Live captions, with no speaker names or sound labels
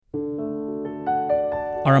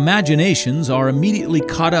Our imaginations are immediately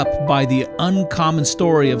caught up by the uncommon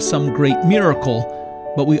story of some great miracle,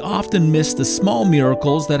 but we often miss the small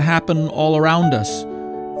miracles that happen all around us,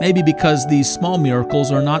 maybe because these small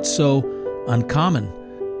miracles are not so uncommon.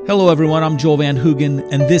 Hello everyone, I'm Joel Van Hoogen,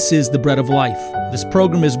 and this is The Bread of Life. This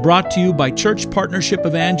program is brought to you by Church Partnership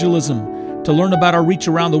Evangelism. To learn about our reach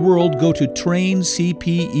around the world, go to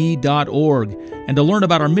traincpe.org. And to learn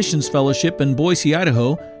about our missions fellowship in Boise,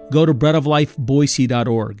 Idaho, go to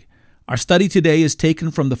breadoflifeboise.org. Our study today is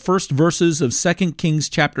taken from the first verses of 2 Kings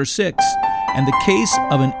chapter 6, and the case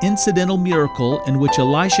of an incidental miracle in which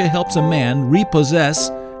Elisha helps a man repossess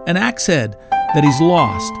an axe head that he's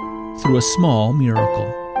lost through a small miracle.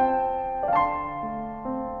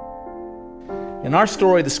 In our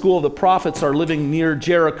story, the school of the prophets are living near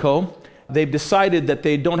Jericho. They've decided that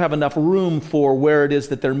they don't have enough room for where it is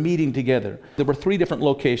that they're meeting together. There were 3 different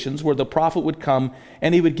locations where the prophet would come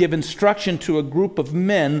and he would give instruction to a group of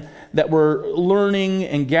men that were learning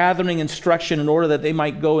and gathering instruction in order that they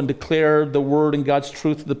might go and declare the word and God's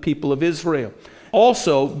truth to the people of Israel.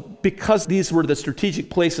 Also, because these were the strategic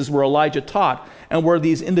places where Elijah taught and where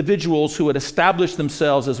these individuals who had established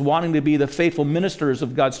themselves as wanting to be the faithful ministers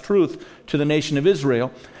of God's truth to the nation of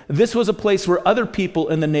Israel, this was a place where other people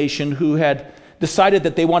in the nation who had decided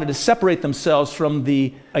that they wanted to separate themselves from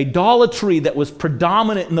the idolatry that was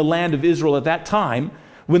predominant in the land of Israel at that time,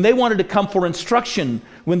 when they wanted to come for instruction,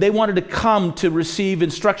 when they wanted to come to receive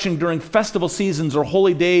instruction during festival seasons or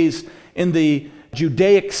holy days in the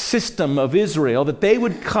Judaic system of Israel, that they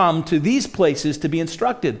would come to these places to be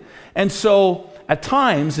instructed. And so at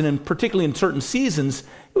times, and particularly in certain seasons,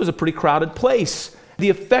 it was a pretty crowded place. The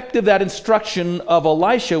effect of that instruction of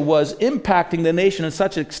Elisha was impacting the nation in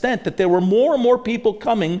such an extent that there were more and more people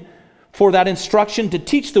coming for that instruction to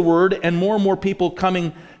teach the word, and more people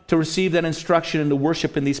coming to receive that instruction and to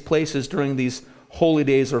worship in these places during these holy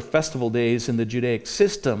days or festival days in the Judaic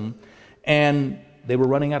system. And they were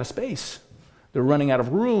running out of space. They're running out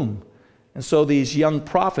of room. And so these young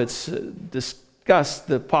prophets discuss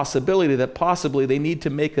the possibility that possibly they need to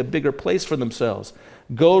make a bigger place for themselves.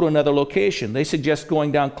 Go to another location. They suggest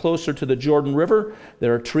going down closer to the Jordan River.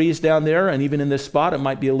 There are trees down there, and even in this spot, it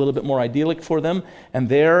might be a little bit more idyllic for them. And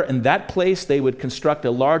there, in that place, they would construct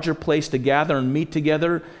a larger place to gather and meet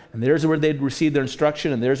together. And there's where they'd receive their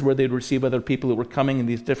instruction, and there's where they'd receive other people who were coming in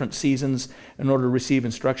these different seasons in order to receive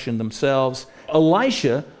instruction themselves.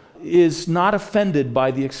 Elisha is not offended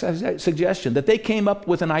by the suggestion that they came up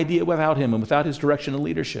with an idea without him and without his direction and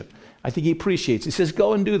leadership. I think he appreciates. He says,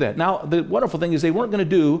 go and do that. Now, the wonderful thing is they weren't going to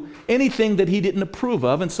do anything that he didn't approve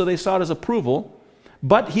of, and so they sought his approval,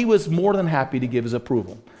 but he was more than happy to give his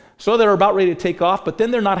approval. So they're about ready to take off, but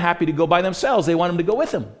then they're not happy to go by themselves. They want him to go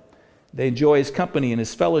with them. They enjoy his company and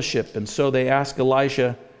his fellowship, and so they ask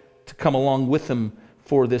Elisha to come along with them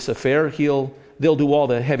for this affair. They'll do all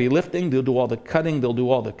the heavy lifting, they'll do all the cutting, they'll do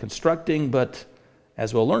all the constructing, but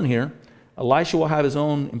as we'll learn here, Elisha will have his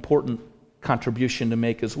own important contribution to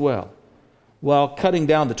make as well. While cutting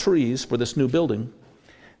down the trees for this new building,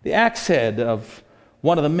 the axe head of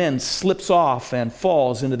one of the men slips off and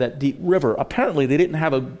falls into that deep river. Apparently, they didn't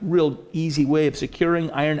have a real easy way of securing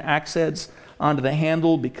iron axe heads onto the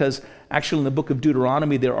handle, because actually in the book of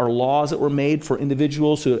Deuteronomy, there are laws that were made for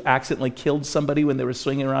individuals who accidentally killed somebody when they were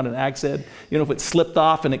swinging around an axe head. You know, if it slipped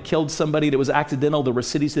off and it killed somebody that was accidental, there were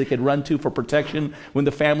cities they could run to for protection when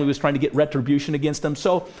the family was trying to get retribution against them.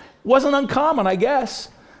 So it wasn't uncommon, I guess,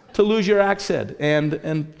 to lose your axe head.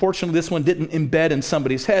 And fortunately, this one didn't embed in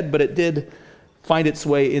somebody's head, but it did find its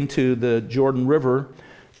way into the Jordan River.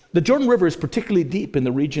 The Jordan River is particularly deep in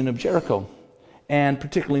the region of Jericho, and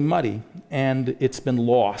particularly muddy, and it's been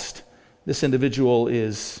lost. This individual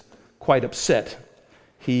is quite upset.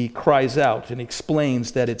 He cries out and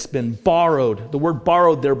explains that it's been borrowed. The word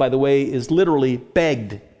borrowed there, by the way, is literally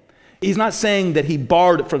begged. He's not saying that he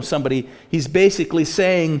borrowed it from somebody. He's basically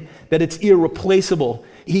saying that it's irreplaceable.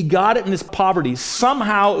 He got it in his poverty.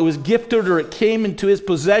 Somehow it was gifted, or it came into his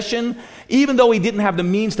possession, even though he didn't have the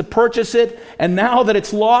means to purchase it. And now that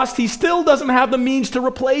it's lost, he still doesn't have the means to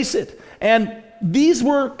replace it. And these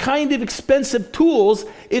were kind of expensive tools.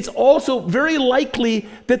 It's also very likely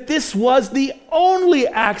that this was the only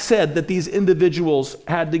axe head that these individuals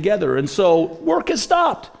had together. And so work has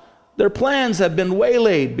stopped. Their plans have been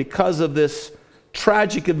waylaid because of this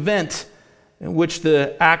tragic event in which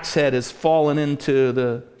the axe head has fallen into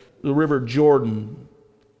the river Jordan.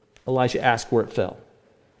 Elisha asked where it fell.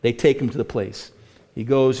 They take him to the place. He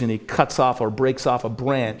goes and he cuts off or breaks off a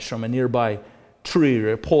branch from a nearby tree,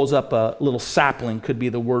 or pulls up a little sapling, could be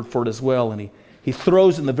the word for it as well, and he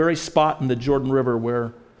throws in the very spot in the Jordan River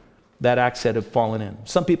where that axe head had fallen in.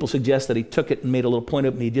 Some people suggest that he took it and made a little point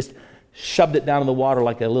of it, and he just shoved it down in the water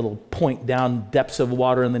like a little point down depths of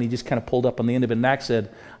water, and then he just kind of pulled up on the end of it. And axe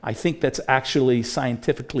head, I think that's actually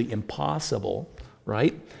scientifically impossible,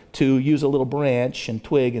 right? To use a little branch and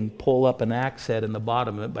twig and pull up an axe head in the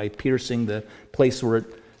bottom of it by piercing the place where it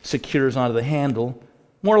secures onto the handle.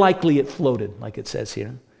 More likely it floated, like it says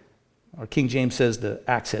here. Or King James says the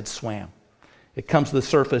axe head swam. It comes to the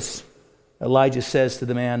surface. Elijah says to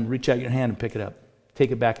the man, reach out your hand and pick it up.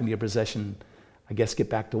 Take it back into your possession. I guess get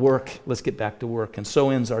back to work. Let's get back to work. And so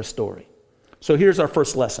ends our story. So here's our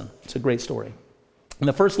first lesson. It's a great story. And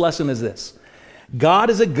the first lesson is this. God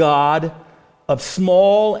is a God of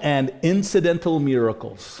small and incidental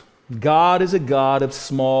miracles. God is a God of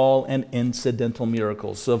small and incidental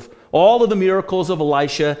miracles. Of all of the miracles of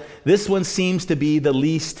Elisha, this one seems to be the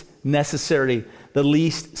least necessary, the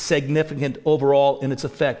least significant overall in its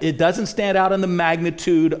effect. It doesn't stand out in the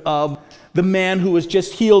magnitude of the man who was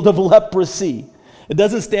just healed of leprosy. It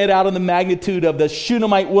doesn't stand out in the magnitude of the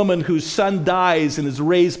Shunammite woman whose son dies and is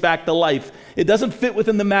raised back to life. It doesn't fit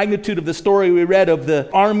within the magnitude of the story we read of the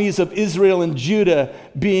armies of Israel and Judah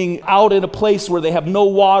being out in a place where they have no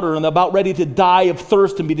water and about ready to die of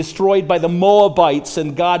thirst and be destroyed by the Moabites,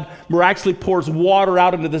 and God miraculously pours water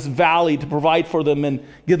out into this valley to provide for them and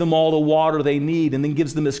give them all the water they need, and then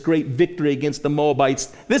gives them this great victory against the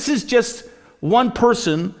Moabites. This is just one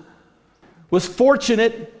person was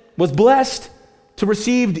fortunate, was blessed to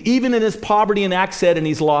receive, even in his poverty, an axe head, and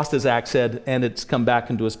he's lost his axe head, and it's come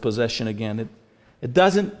back into his possession again. It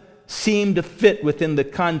doesn't seem to fit within the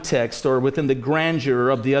context or within the grandeur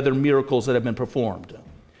of the other miracles that have been performed.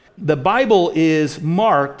 The Bible is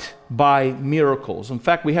marked by miracles. In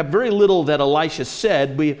fact, we have very little that Elisha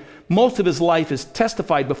said. Most of his life is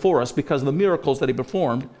testified before us because of the miracles that he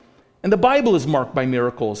performed. And the Bible is marked by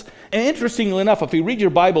miracles. And interestingly enough, if you read your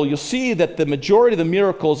Bible, you'll see that the majority of the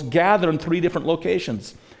miracles gather in 3 different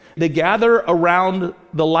locations. They gather around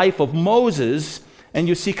the life of Moses, and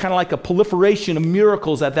you see kind of like a proliferation of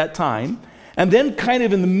miracles at that time. And then kind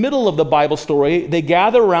of in the middle of the Bible story, they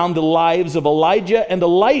gather around the lives of Elijah and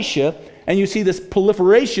Elisha, and you see this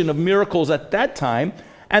proliferation of miracles at that time.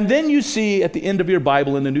 And then you see at the end of your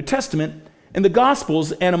Bible in the New Testament, in the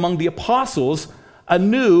Gospels and among the apostles, a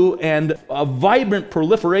new and a vibrant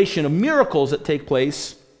proliferation of miracles that take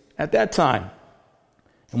place at that time.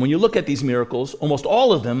 And when you look at these miracles, almost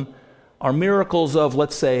all of them are miracles of,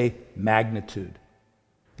 let's say, magnitude.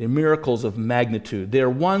 They're miracles of magnitude. They're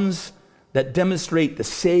ones that demonstrate the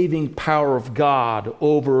saving power of God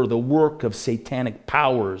over the work of satanic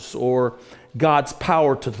powers, or God's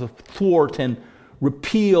power to thwart and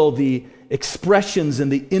repeal the expressions and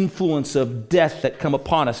the influence of death that come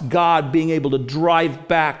upon us. God being able to drive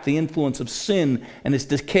back the influence of sin and its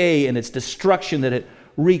decay and its destruction that it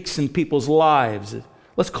wreaks in people's lives.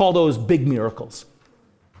 Let's call those big miracles.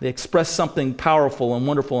 They express something powerful and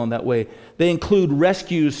wonderful in that way. They include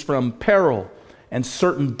rescues from peril and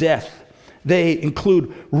certain death. They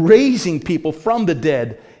include raising people from the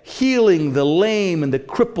dead, healing the lame and the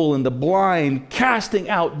cripple and the blind, casting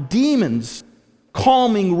out demons,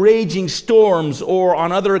 calming raging storms, or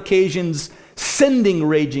on other occasions, sending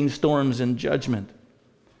raging storms in judgment.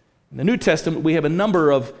 In the New Testament, we have a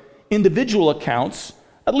number of individual accounts,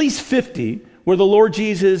 at least 50, where the Lord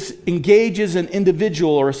Jesus engages an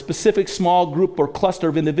individual or a specific small group or cluster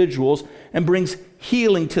of individuals and brings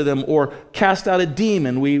healing to them or cast out a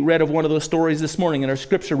demon. We read of one of those stories this morning in our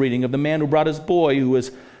scripture reading of the man who brought his boy who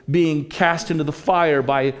was being cast into the fire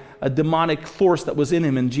by a demonic force that was in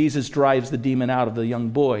him, and Jesus drives the demon out of the young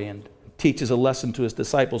boy and teaches a lesson to his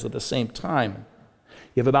disciples at the same time.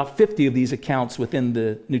 You have about 50 of these accounts within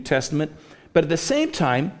the New Testament, but at the same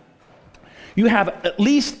time, you have at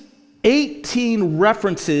least 18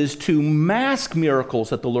 references to mass miracles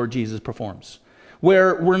that the Lord Jesus performs,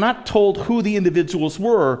 where we're not told who the individuals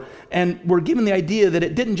were, and we're given the idea that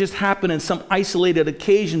it didn't just happen in some isolated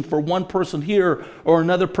occasion for one person here or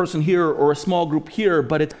another person here or a small group here,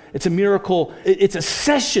 but it's a miracle, it's a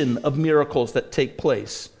session of miracles that take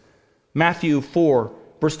place. Matthew 4,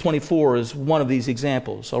 verse 24 is one of these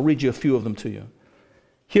examples. I'll read you a few of them to you.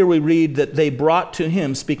 Here we read that they brought to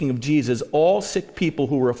him, speaking of Jesus, all sick people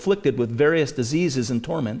who were afflicted with various diseases and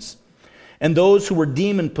torments, and those who were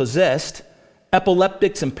demon-possessed,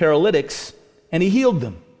 epileptics and paralytics, and he healed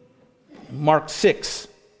them. Mark 6,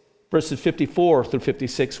 verses 54 through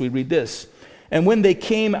 56, we read this. And when they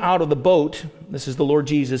came out of the boat, this is the Lord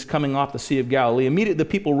Jesus coming off the Sea of Galilee, immediately the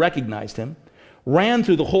people recognized him, ran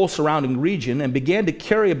through the whole surrounding region, and began to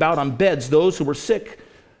carry about on beds those who were sick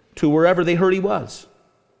to wherever they heard he was.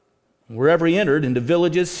 Wherever he entered, into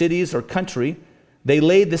villages, cities, or country, They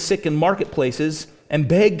laid the sick in marketplaces and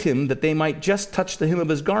begged him that they might just touch the hem of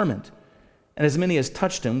his garment. And as many as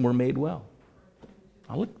touched him were made well.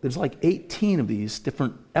 Now look, there's like 18 of these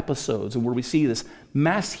different episodes where we see this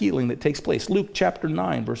mass healing that takes place. Luke chapter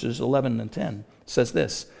 9, verses 11 and 10 says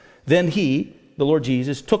this. Then he, the Lord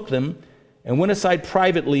Jesus, took them and went aside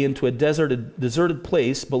privately into a deserted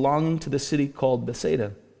place belonging to the city called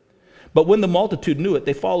Bethsaida. But when the multitude knew it,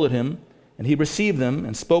 they followed him, and he received them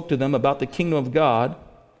and spoke to them about the kingdom of God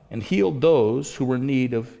and healed those who were in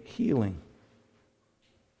need of healing.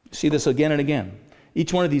 See this again and again.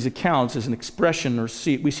 Each one of these accounts is an expression,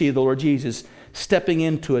 we see the Lord Jesus stepping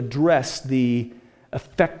in to address the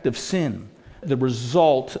effect of sin, the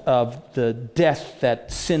result of the death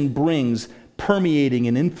that sin brings, permeating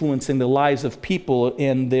and influencing the lives of people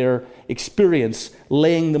in their experience,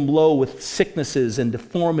 laying them low with sicknesses and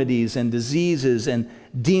deformities and diseases and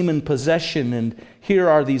demon possession. And here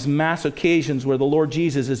are these mass occasions where the Lord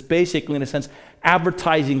Jesus is basically, in a sense,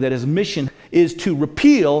 advertising that his mission is to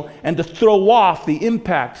repeal and to throw off the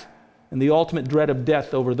impact and the ultimate dread of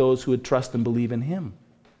death over those who would trust and believe in him.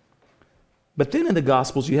 But then in the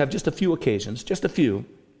Gospels, you have just a few occasions,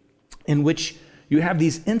 in which you have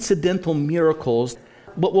these incidental miracles,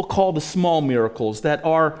 what we'll call the small miracles, that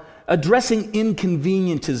are addressing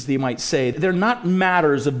inconveniences, they might say. They're not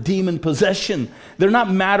matters of demon possession. They're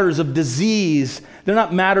not matters of disease. They're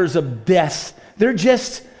not matters of death. They're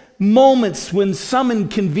just moments when some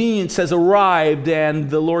inconvenience has arrived and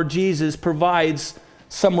the Lord Jesus provides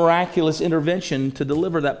some miraculous intervention to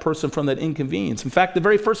deliver that person from that inconvenience. In fact, the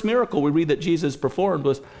very first miracle we read that Jesus performed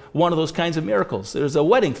was one of those kinds of miracles. There's a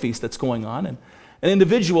wedding feast that's going on, and an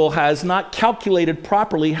individual has not calculated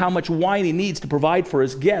properly how much wine he needs to provide for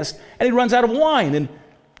his guest, and he runs out of wine, and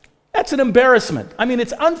that's an embarrassment. I mean,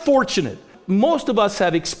 it's unfortunate. Most of us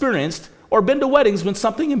have experienced or been to weddings when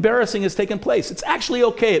something embarrassing has taken place. It's actually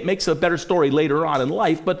okay. It makes a better story later on in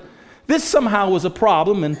life, but this somehow was a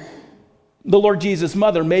problem, and the Lord Jesus'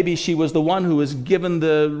 mother, maybe she was the one who was given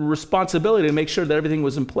the responsibility to make sure that everything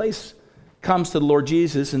was in place, comes to the Lord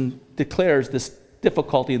Jesus and declares this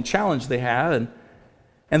difficulty and challenge they have,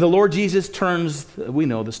 and the Lord Jesus turns, we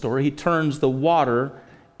know the story, he turns the water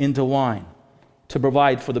into wine to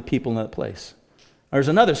provide for the people in that place. There's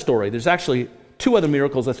another story. There's actually two other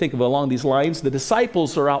miracles I think of along these lines. The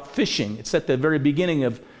disciples are out fishing. It's at the very beginning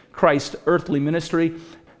of Christ's earthly ministry.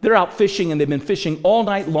 They're out fishing, and they've been fishing all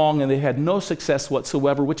night long, and they had no success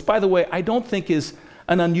whatsoever, which, by the way, I don't think is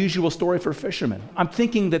an unusual story for fishermen. I'm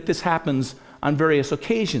thinking that this happens on various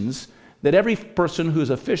occasions, that every person who's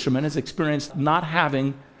a fisherman has experienced not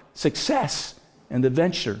having success in the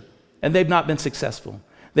venture, and they've not been successful.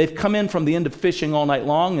 They've come in from the end of fishing all night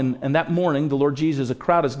long, and that morning, the Lord Jesus, a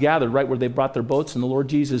crowd is gathered right where they brought their boats, and the Lord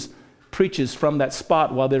Jesus preaches from that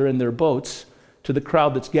spot while they're in their boats to the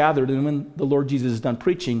crowd that's gathered. And when the Lord Jesus is done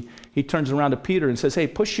preaching, he turns around to Peter and says, "Hey,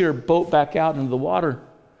 push your boat back out into the water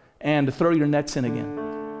and throw your nets in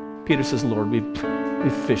again." Peter says, "Lord, we've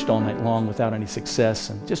fished all night long without any success,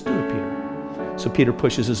 and just do it, Peter." So Peter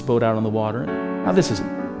pushes his boat out on the water. Now, this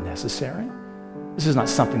isn't necessary. This is not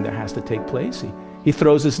something that has to take place. He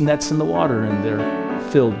throws his nets in the water, and they're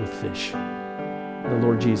filled with fish. The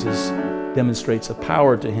Lord Jesus demonstrates a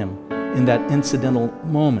power to him in that incidental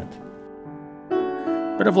moment.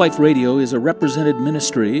 Bread of Life Radio is a represented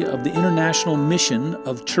ministry of the International Mission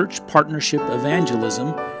of Church Partnership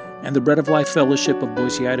Evangelism and the Bread of Life Fellowship of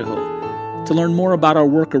Boise, Idaho. To learn more about our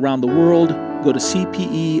work around the world, go to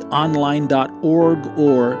cpeonline.org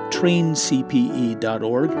or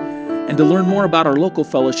traincpe.org. And to learn more about our local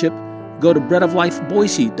fellowship, go to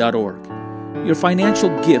breadoflifeboise.org. Your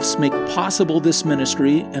financial gifts make possible this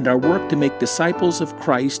ministry and our work to make disciples of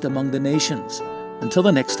Christ among the nations. Until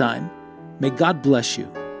the next time, may God bless you.